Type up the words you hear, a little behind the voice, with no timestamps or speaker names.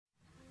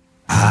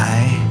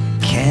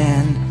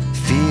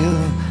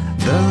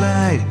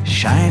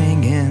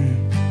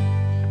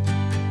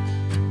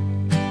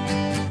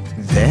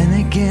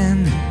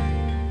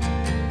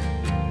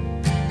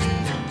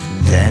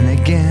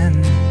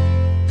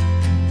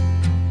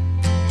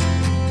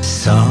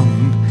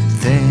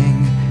Something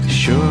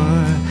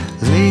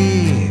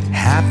surely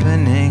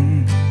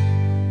happening.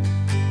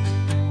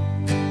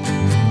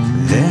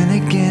 Then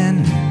again,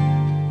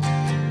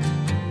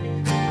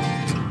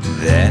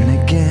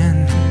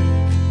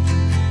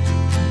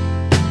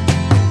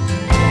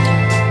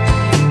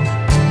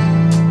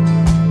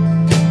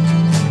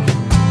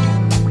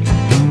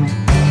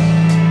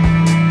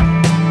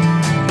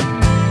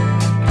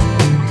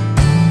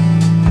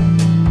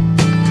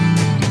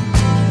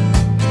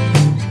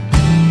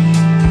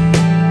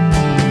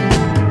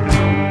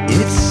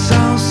 it's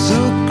all so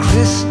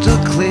crystal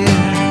clear,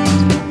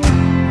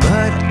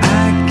 but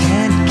I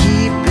can't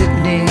keep it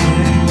near,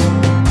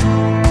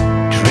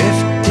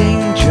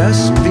 drifting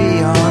just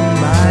beyond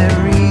my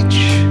reach.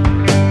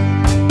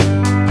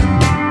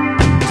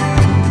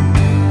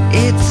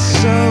 It's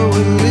so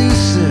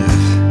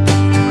elusive,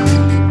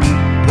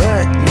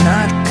 but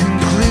not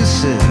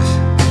conclusive,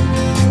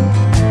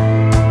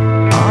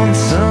 on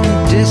some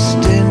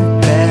distant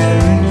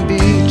barren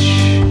beach.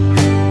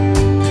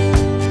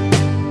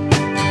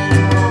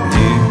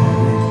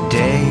 New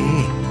day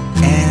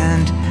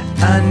and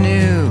a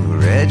new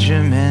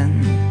regimen.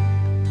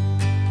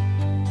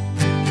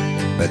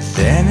 But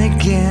then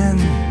again,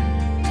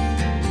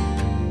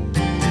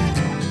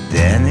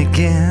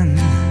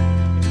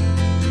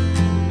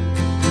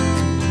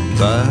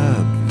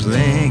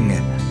 bubbling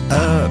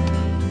up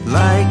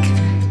like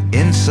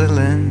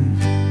insulin.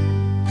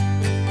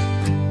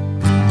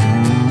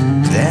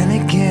 Then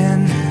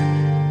again,